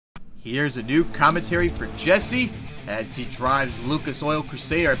Here's a new commentary for Jesse as he drives Lucas Oil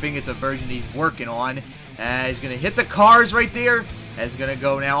Crusader. I think it's a version he's working on. He's going to hit the cars right there. He's going to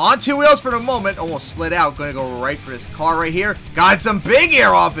go now on two wheels for the moment. Almost slid out. Going to go right for this car right here. Got some big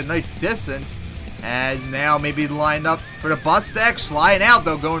air off it. Nice distance. As now maybe lined up for the bus stack. Sliding out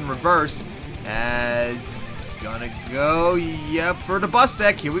though. Going reverse. As gonna go, yep, for the bus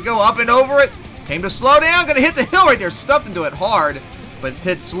deck. Here we go, up and over it. Came to slow down, gonna hit the hill right there, stuffed into it hard, but it's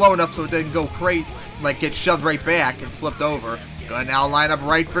hit slow enough so it didn't go crazy, like get shoved right back and flipped over. Gonna now line up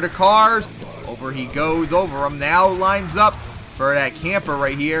right for the cars. Over he goes, over him. Now lines up for that camper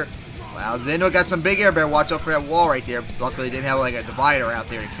right here. Plows into it, got some big air. Better watch out for that wall right there. Luckily didn't have like a divider out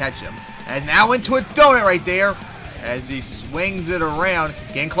there to catch him. And now into a donut right there as he swings it around.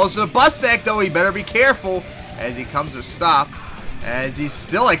 Getting close to the bus deck though, he better be careful as he comes to a stop. As he's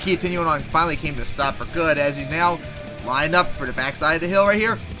still like continuing on, finally came to a stop for good as he's now lined up for the backside of the hill right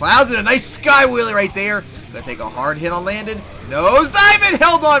here. Plows in a nice sky wheelie right there. Gonna take a hard hit on landing. Nose dive and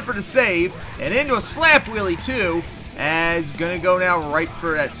held on for the save. And into a slap wheelie too. As gonna go now right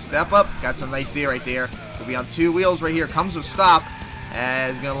for that step up. Got some nice air right there. Gonna be on two wheels right here. Comes to a stop.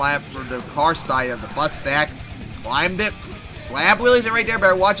 As gonna line up for the car side of the bus stack. Climbed it. Slap wheelies it right there.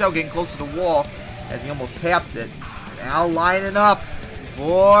 Better watch out getting close to the wall. As he almost tapped it. Now lining up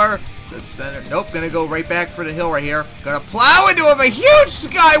for the center. Nope, gonna go right back for the hill right here. Gonna plow into him, a huge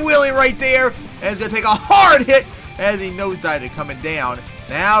sky wheelie right there. And he's gonna take a hard hit as he nosedived it coming down.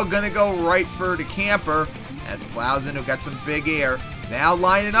 Now gonna go right for the camper as plows into it, got some big air. Now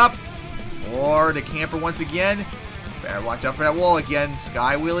lining up for the camper once again. Better watch out for that wall again.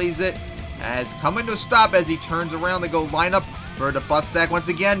 Sky wheelies it as coming to a stop as he turns around to go line up for the bus stack once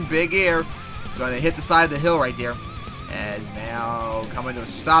again. Big air. Gonna hit the side of the hill right there. As now coming to a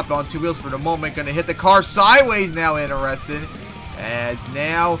stop on two wheels for the moment. Gonna hit the car sideways now, interested. As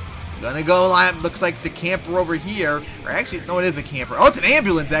now gonna go line. Looks like the camper over here. Or actually, no, it is a camper. Oh, it's an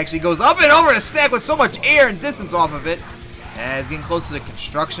ambulance actually. Goes up and over the stack with so much air and distance off of it. As getting close to the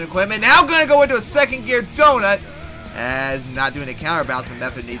construction equipment. Now gonna go into a second gear donut. As not doing a counterbalancing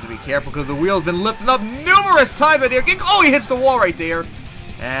method, needs to be careful because the wheel's been lifted up numerous times right there. Oh, he hits the wall right there.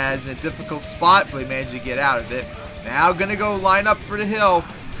 As in a difficult spot, but he managed to get out of it. Now gonna go line up for the hill.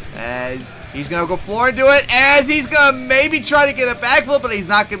 As he's gonna go floor into it. As he's gonna maybe try to get a backflip, but he's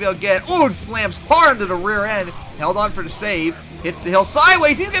not gonna be able to get it. Oh, it slams hard into the rear end. Held on for the save. Hits the hill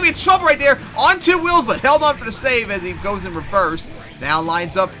sideways. He's gonna be in trouble right there on two wheels, but held on for the save as he goes in reverse. Now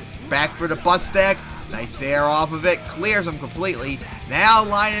lines up back for the bus stack. Nice air off of it. Clears him completely. Now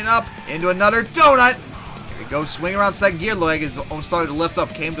lining up into another donut. Go swing around second gear. Look like he's almost started to lift up.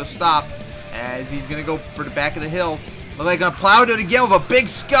 Came to a stop as he's going to go for the back of the hill. Look like he's going to plow it again with a big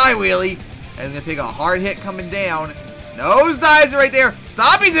sky wheelie. And he's going to take a hard hit coming down. Nose dives right there.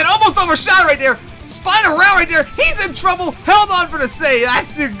 Stop. He's in almost overshot right there. Spine around right there. He's in trouble. Held on for the save.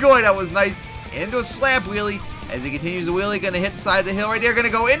 That's too good. That was nice. Into a slap wheelie. As he continues the wheelie, going to hit the side of the hill right there. Going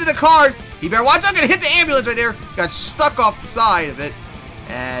to go into the cars. He better watch out. Going to hit the ambulance right there. Got stuck off the side of it.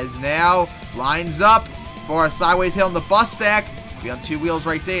 As now lines up for a sideways hill in the bus stack. Be on two wheels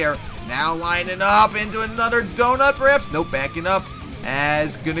right there. Now lining up into another donut perhaps. Nope, backing up.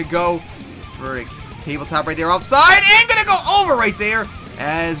 As gonna go for a tabletop right there offside. And gonna go over right there.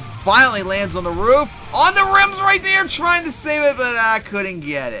 As violently lands on the roof. On the rims right there. Trying to save it, but I couldn't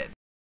get it.